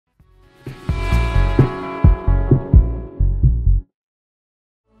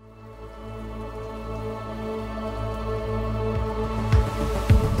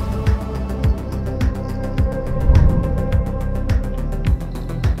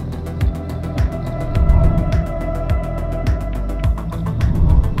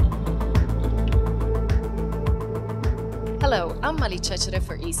Cecere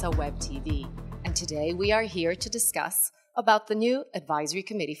for ESA Web TV, and today we are here to discuss about the new Advisory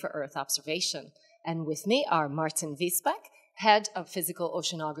Committee for Earth Observation. And with me are Martin Visbeck, Head of Physical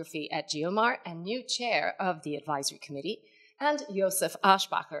Oceanography at GEOMAR and new Chair of the Advisory Committee, and Josef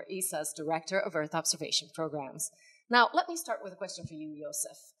Aschbacher, ESA's Director of Earth Observation Programs. Now, let me start with a question for you,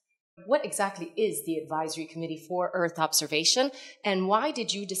 Josef. What exactly is the Advisory Committee for Earth Observation, and why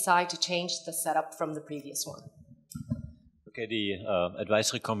did you decide to change the setup from the previous one? Okay, the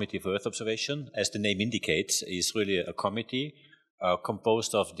Advisory Committee for Earth Observation, as the name indicates, is really a committee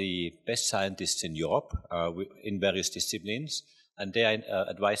composed of the best scientists in Europe in various disciplines, and they are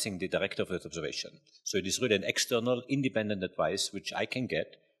advising the Director of Earth Observation. So it is really an external, independent advice which I can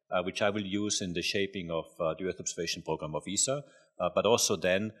get, which I will use in the shaping of the Earth Observation Program of ESA, but also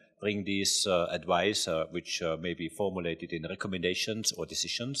then bring this advice, which may be formulated in recommendations or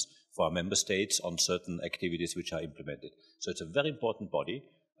decisions for our member states on certain activities which are implemented. So it's a very important body,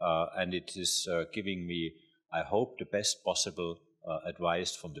 and it is giving me, I hope, the best possible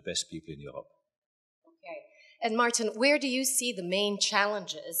advice from the best people in Europe. Okay. And Martin, where do you see the main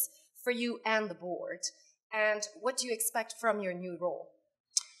challenges for you and the board, and what do you expect from your new role?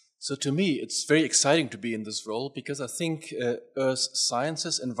 So to me, it's very exciting to be in this role because I think Earth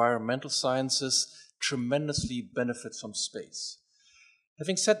sciences, environmental sciences, tremendously benefit from space.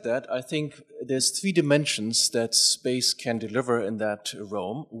 Having said that, I think there's three dimensions that space can deliver in that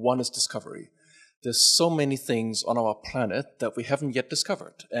realm. One is discovery. There's so many things on our planet that we haven't yet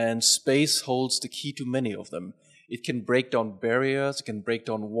discovered, and space holds the key to many of them. It can break down barriers, it can break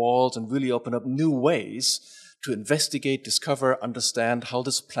down walls, and really open up new ways to investigate, discover, understand how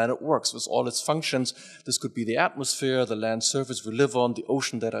this planet works with all its functions. This could be the atmosphere, the land surface we live on, the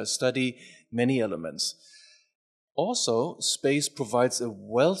ocean that I study, many elements. Also, space provides a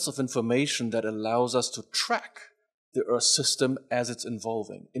wealth of information that allows us to track the Earth system as it's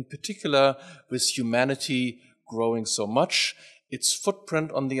evolving. In particular, with humanity growing so much, its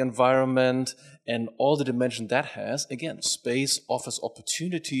footprint on the environment, and all the dimension that has, again, space offers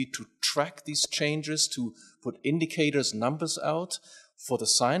opportunity to track these changes, to put indicators, numbers out for the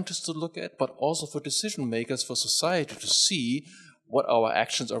scientists to look at, but also for decision makers, for society to see what our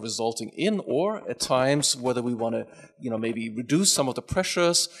actions are resulting in, or at times whether we want to, maybe reduce some of the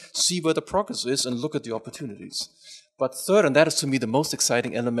pressures, see where the progress is, and look at the opportunities. But third, and that is to me the most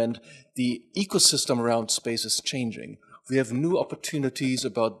exciting element, the ecosystem around space is changing. We have new opportunities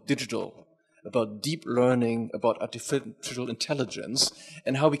about digital, about deep learning, about artificial intelligence,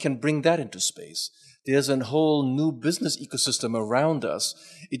 and how we can bring that into space. There's a whole new business ecosystem around us.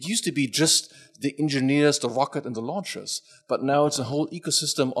 It used to be just the engineers, the rocket, and the launchers, but now it's a whole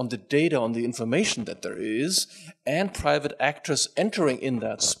ecosystem on the data, on the information that there is, and private actors entering in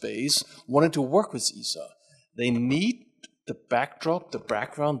that space, wanting to work with ESA. They need the backdrop, the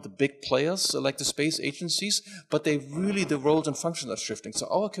background, the big players like the space agencies, but the roles and functions are shifting. So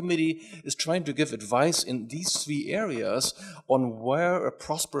our committee is trying to give advice in these three areas on where a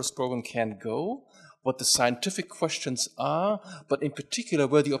prosperous program can go, what the scientific questions are, but in particular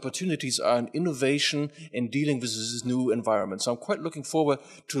where the opportunities are in innovation and dealing with this new environment. So I'm quite looking forward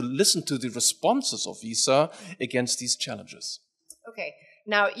to listen to the responses of ESA against these challenges. Okay.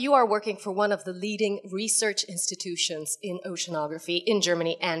 Now, you are working for one of the leading research institutions in oceanography in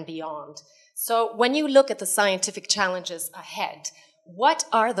Germany and beyond. So when you look at the scientific challenges ahead, what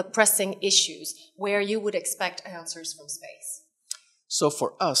are the pressing issues where you would expect answers from space? So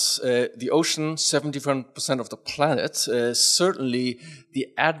for us, the ocean, 71% of the planet, certainly the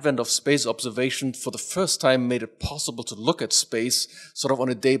advent of space observation for the first time made it possible to look at space sort of on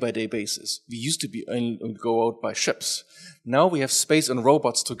a day-by-day basis. We used to go out by ships. Now we have space and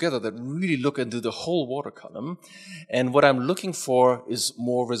robots together that really look into the whole water column. And what I'm looking for is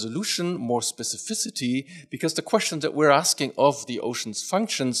more resolution, more specificity, because the questions that we're asking of the ocean's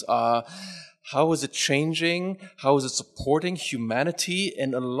functions are, how is it changing? How is it supporting humanity?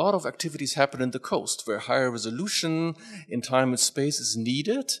 And a lot of activities happen in the coast where higher resolution in time and space is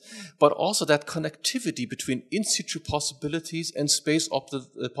needed, but also that connectivity between in situ possibilities and space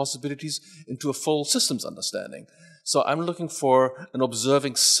possibilities into a full systems understanding. So I'm looking for an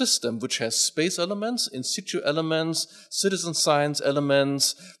observing system which has space elements, in situ elements, citizen science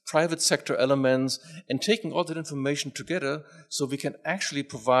elements, private sector elements, and taking all that information together so we can actually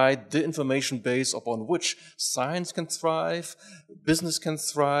provide the information base upon which science can thrive, business can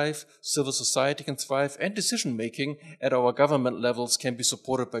thrive, civil society can thrive, and decision-making at our government levels can be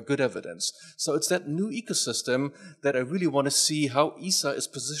supported by good evidence. So it's that new ecosystem that I really want to see how ESA is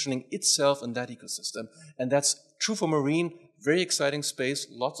positioning itself in that ecosystem. And that's true for marine, very exciting space,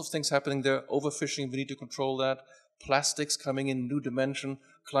 lots of things happening there, overfishing, we need to control that, plastics coming in new dimension,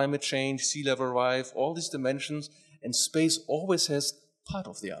 climate change, sea level rise, all these dimensions, and space always has part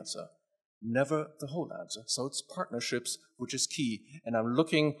of the answer, never the whole answer. So it's partnerships, which is key, and I'm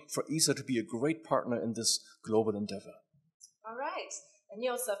looking for ESA to be a great partner in this global endeavor. All right. And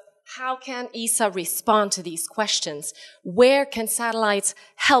Josef, how can ESA respond to these questions? Where can satellites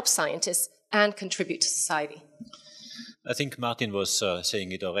help scientists and contribute to society? I think Martin was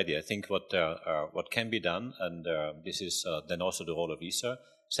saying it already. I think what can be done, and this is then also the role of ESA,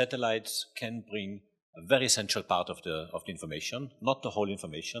 satellites can bring a very essential part of the information, not the whole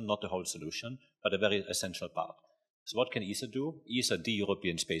information, not the whole solution, but a very essential part. So what can ESA do? ESA, the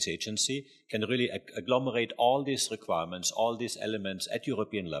European Space Agency, can really agglomerate all these requirements, all these elements at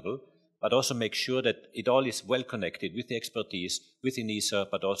European level, but also make sure that it all is well connected with the expertise within ESA,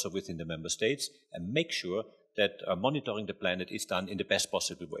 but also within the member states, and make sure that monitoring the planet is done in the best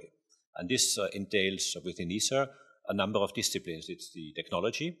possible way. And this entails within ESA a number of disciplines. It's the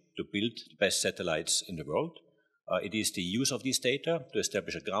technology to build the best satellites in the world. It is the use of these data to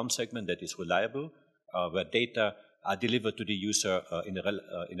establish a ground segment that is reliable, where data are delivered to the user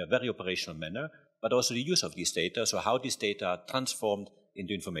in a very operational manner, but also the use of these data, so how these data are transformed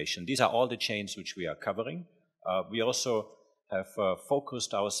into information. These are all the chains which we are covering. We also have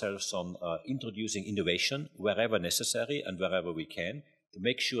focused ourselves on introducing innovation wherever necessary and wherever we can to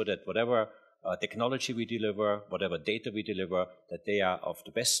make sure that whatever technology we deliver, whatever data we deliver, that they are of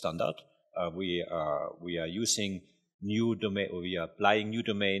the best standard. We are using we are applying new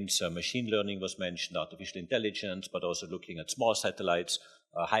domains. Machine learning was mentioned, artificial intelligence, but also looking at small satellites,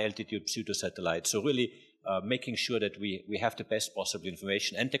 high-altitude pseudo-satellites. So really making sure that we have the best possible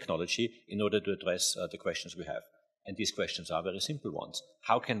information and technology in order to address the questions we have. And these questions are very simple ones.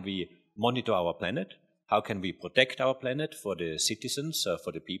 How can we monitor our planet? How can we protect our planet for the citizens,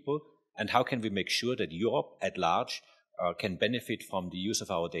 for the people? And how can we make sure that Europe at large can benefit from the use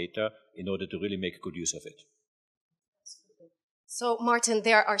of our data in order to really make good use of it? So, Martin,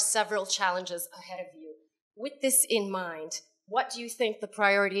 there are several challenges ahead of you. With this in mind, what do you think the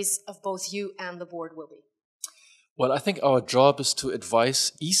priorities of both you and the board will be? Well, I think our job is to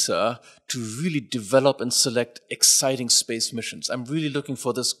advise ESA to really develop and select exciting space missions. I'm really looking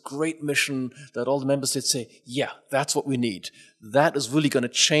for this great mission that all the member states say, yeah, that's what we need. That is really going to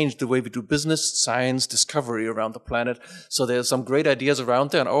change the way we do business, science, discovery around the planet. So there's some great ideas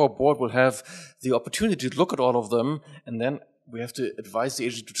around there, and our board will have the opportunity to look at all of them, and then we have to advise the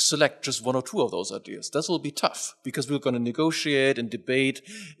agency to select just one or two of those ideas. This will be tough because we're going to negotiate and debate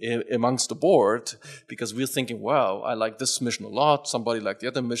amongst the board because we're thinking, wow, I like this mission a lot, somebody liked the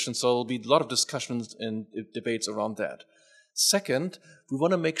other mission, so there'll be a lot of discussions and debates around that. Second, we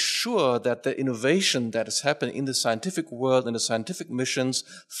want to make sure that the innovation that is happening in the scientific world and the scientific missions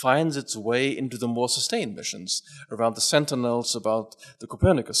finds its way into the more sustained missions around the Sentinels, about the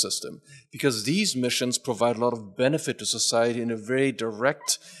Copernicus system, because these missions provide a lot of benefit to society in a very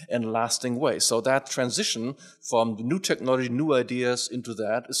direct and lasting way. So that transition from the new technology, new ideas into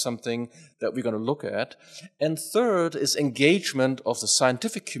that is something that we're going to look at. And third is engagement of the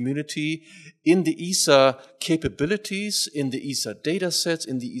scientific community in the ESA capabilities, in the ESA data sets,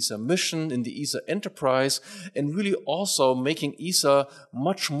 in the ESA mission, in the ESA enterprise, and really also making ESA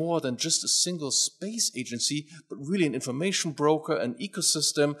much more than just a single space agency, but really an information broker, an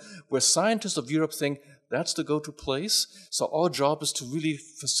ecosystem where scientists of Europe think that's the go-to place. So our job is to really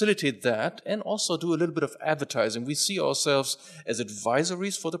facilitate that and also do a little bit of advertising. We see ourselves as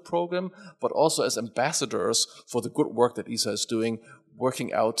advisories for the program, but also as ambassadors for the good work that ESA is doing,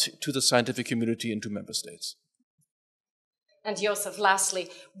 working out to the scientific community and to member states. And Josef, lastly,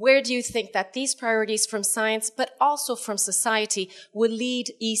 where do you think that these priorities from science, but also from society, will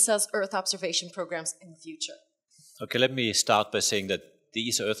lead ESA's Earth observation programs in the future? Okay, let me start by saying that the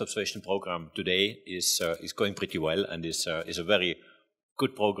ESA Earth observation program today is going pretty well and is a very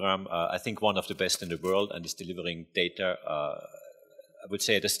good program. I think one of the best in the world, and is delivering data, I would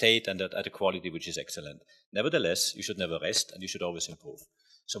say, at a state and at a quality which is excellent. Nevertheless, you should never rest and you should always improve.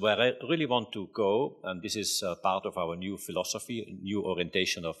 So where I really want to go, and this is part of our new philosophy, new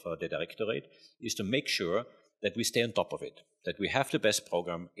orientation of the directorate, is to make sure that we stay on top of it, that we have the best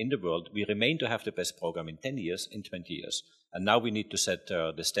program in the world. We remain to have the best program in 10 years, in 20 years. And now we need to set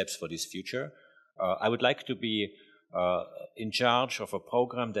the steps for this future. I would like to be in charge of a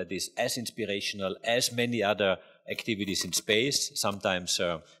program that is as inspirational as many other activities in space. Sometimes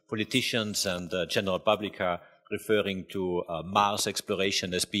politicians and the general public are referring to Mars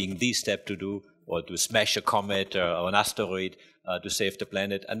exploration as being the step to do, or to smash a comet or an asteroid to save the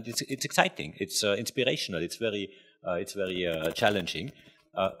planet. And it's exciting, it's inspirational, it's very challenging.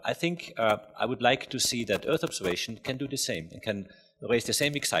 I think I would like to see that Earth observation can do the same and can raise the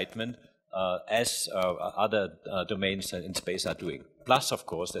same excitement as other domains in space are doing. Plus, of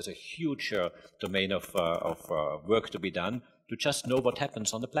course, there's a huge domain of work to be done to just know what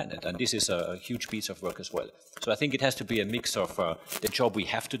happens on the planet. And this is a huge piece of work as well. So I think it has to be a mix of the job we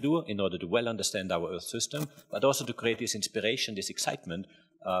have to do in order to well understand our Earth system, but also to create this inspiration, this excitement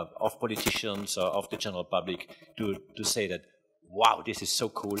of politicians, of the general public to say that, wow, this is so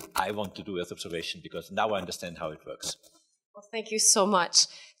cool, I want to do Earth observation because now I understand how it works. Well, thank you so much.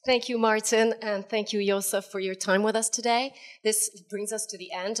 Thank you, Martin, and thank you, Josef, for your time with us today. This brings us to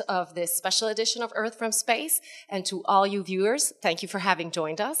the end of this special edition of Earth from Space. And to all you viewers, thank you for having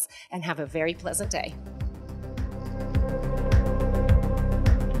joined us, and have a very pleasant day.